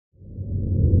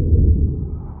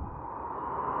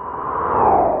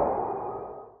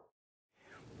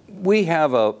We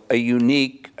have a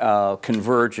unique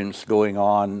convergence going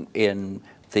on in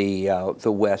the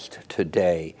West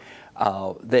today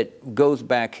that goes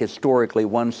back historically,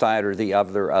 one side or the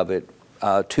other of it,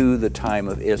 to the time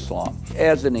of Islam.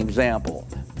 As an example,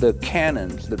 the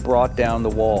cannons that brought down the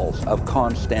walls of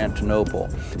Constantinople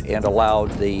and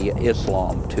allowed the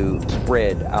Islam to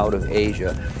spread out of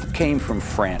Asia came from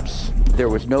France. There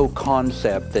was no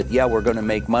concept that, yeah, we're going to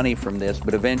make money from this,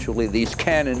 but eventually these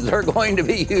cannons are going to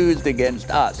be used against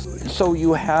us. So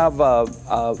you have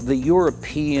the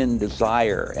European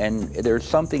desire, and there's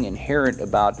something inherent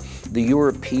about the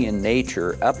European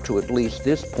nature, up to at least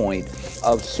this point,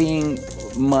 of seeing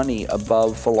money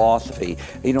above philosophy.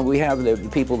 You know, we have the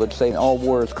people that say all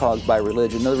war is caused by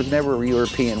religion. No, there was never a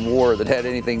European war that had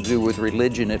anything to do with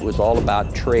religion. It was all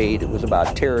about trade, it was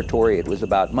about territory, it was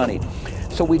about money.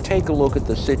 So we take a look at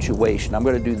the situation. I'm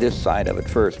going to do this side of it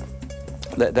first,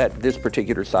 this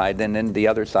particular side, and then the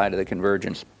other side of the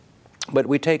convergence. But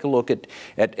we take a look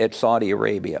at Saudi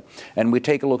Arabia, and we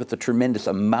take a look at the tremendous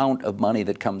amount of money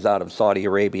that comes out of Saudi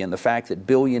Arabia, and the fact that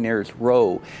Billionaires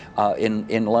Row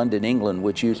in London, England,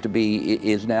 which used to be,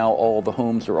 is now all the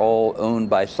homes are all owned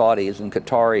by Saudis and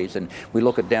Qataris. And we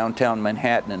look at downtown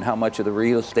Manhattan and how much of the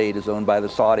real estate is owned by the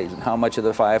Saudis, and how much of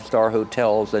the five-star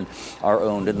hotels are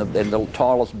owned, and the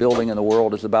tallest building in the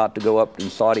world is about to go up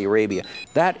in Saudi Arabia.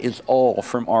 That is all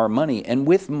from our money, and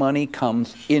with money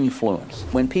comes influence.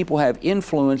 When people have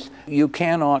influence, you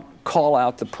cannot call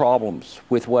out the problems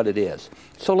with what it is.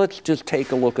 So let's just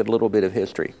take a look at a little bit of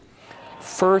history.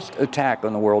 First attack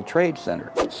on the World Trade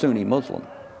Center, Sunni Muslim.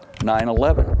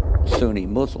 9/11, Sunni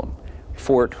Muslim.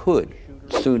 Fort Hood,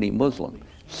 Sunni Muslim.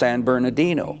 San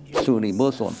Bernardino, Sunni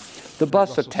Muslim. The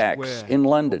bus attacks in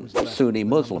London, Sunni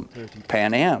Muslim.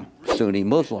 Pan Am, Sunni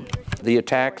Muslim. The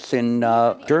attacks in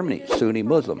Germany, Sunni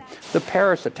Muslim. The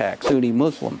Paris attack, Sunni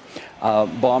Muslim.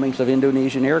 Bombings of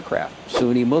Indonesian aircraft,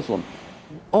 Sunni Muslim.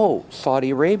 Oh,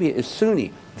 Saudi Arabia is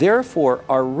Sunni. Therefore,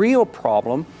 our real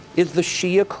problem is the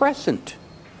Shia crescent.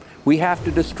 We have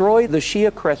to destroy the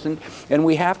Shia crescent, and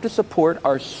we have to support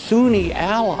our Sunni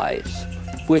allies,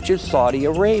 which is Saudi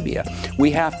Arabia. We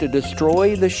have to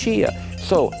destroy the Shia.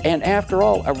 So, and after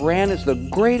all, Iran is the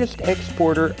greatest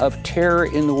exporter of terror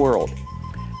in the world.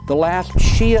 The last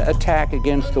Shia attack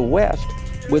against the West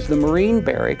was the Marine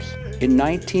barracks in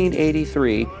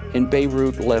 1983 in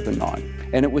Beirut, Lebanon,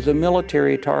 and it was a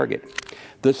military target.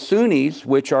 The Sunnis,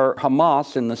 which are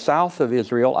Hamas in the south of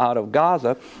Israel, out of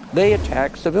Gaza, they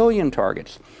attack civilian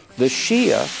targets. The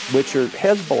Shia, which are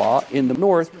Hezbollah in the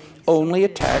north, only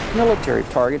attack military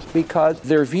targets because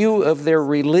their view of their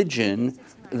religion,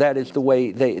 that is the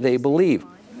way they believe.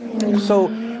 So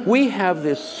we have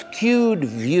this skewed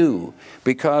view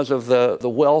because of the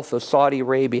wealth of Saudi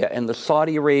Arabia and the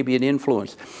Saudi Arabian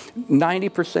influence.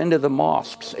 90% of the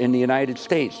mosques in the United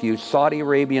States use Saudi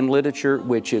Arabian literature,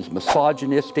 which is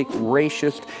misogynistic,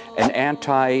 racist, and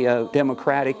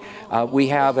anti-democratic. We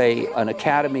have an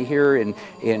academy here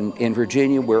in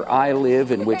Virginia where I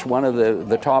live, in which one of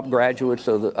the top graduates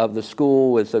of the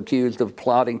school was accused of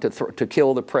plotting to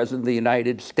kill the President of the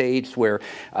United States, where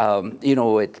you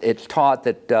know, it's taught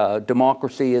that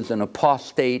democracy is an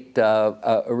apostate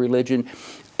religion.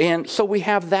 And so we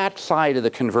have that side of the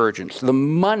convergence, the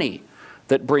money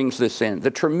that brings this in, the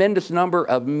tremendous number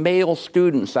of male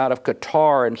students out of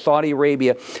Qatar and Saudi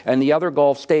Arabia and the other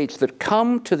Gulf states that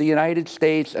come to the United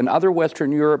States and other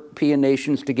Western European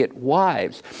nations to get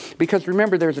wives. Because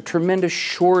remember, there's a tremendous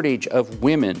shortage of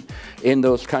women in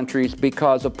those countries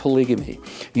because of polygamy.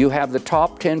 You have the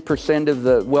top 10% of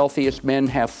the wealthiest men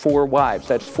have 4 wives.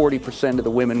 That's 40% of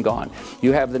the women gone.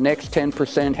 You have the next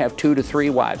 10% have 2 to 3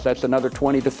 wives. That's another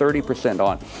 20 to 30%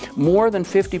 on. More than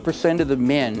 50% of the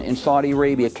men in Saudi Arabia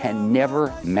can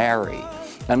never marry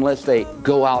unless they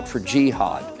go out for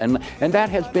jihad. And that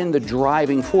has been the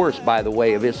driving force, by the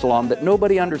way, of Islam that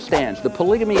nobody understands. The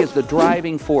polygamy is the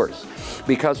driving force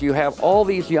because you have all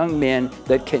these young men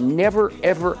that can never,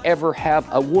 ever, ever have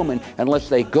a woman unless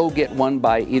they go get one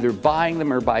by either buying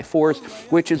them or by force,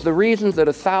 which is the reason that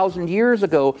 1,000 years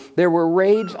ago there were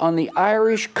raids on the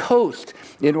Irish coast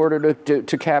in order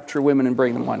to capture women and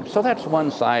bring them on. So that's one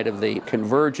side of the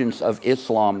convergence of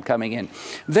Islam coming in.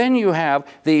 Then you have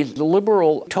these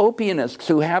liberal utopianists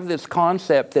who have this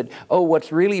concept that, oh,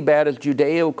 what's really bad is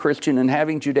Judeo-Christian and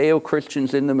having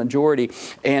Judeo-Christians in the majority,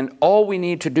 and all we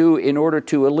need to do in order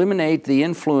to eliminate the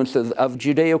influence of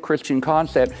Judeo-Christian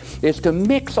concept is to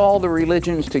mix all the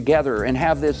religions together and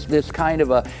have this kind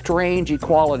of a strange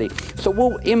equality. So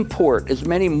we'll import as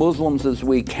many Muslims as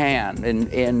we can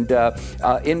and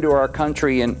into our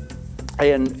country, and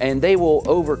and they will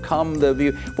overcome the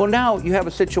view. Well, now you have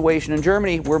a situation in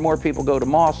Germany where more people go to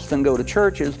mosques than go to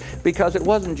churches because it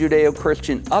wasn't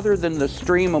Judeo-Christian other than the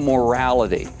stream of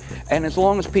morality. And as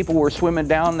long as people were swimming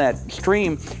down that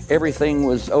stream, everything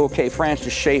was okay.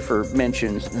 Francis Schaeffer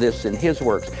mentions this in his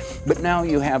works. But now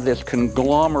you have this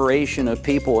conglomeration of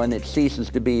people, and it ceases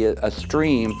to be a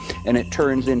stream, and it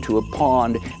turns into a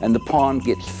pond, and the pond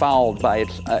gets fouled by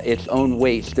its own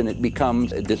waste, and it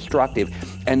becomes destructive.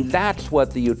 And that's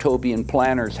what the utopian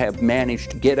planners have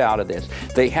managed to get out of this.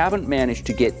 They haven't managed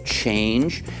to get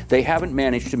change. They haven't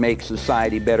managed to make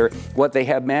society better. What they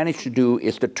have managed to do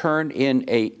is to turn in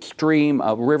a stream,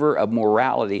 a river of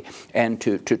morality, and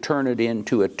to turn it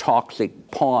into a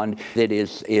toxic pond that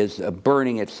is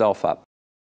burning itself up.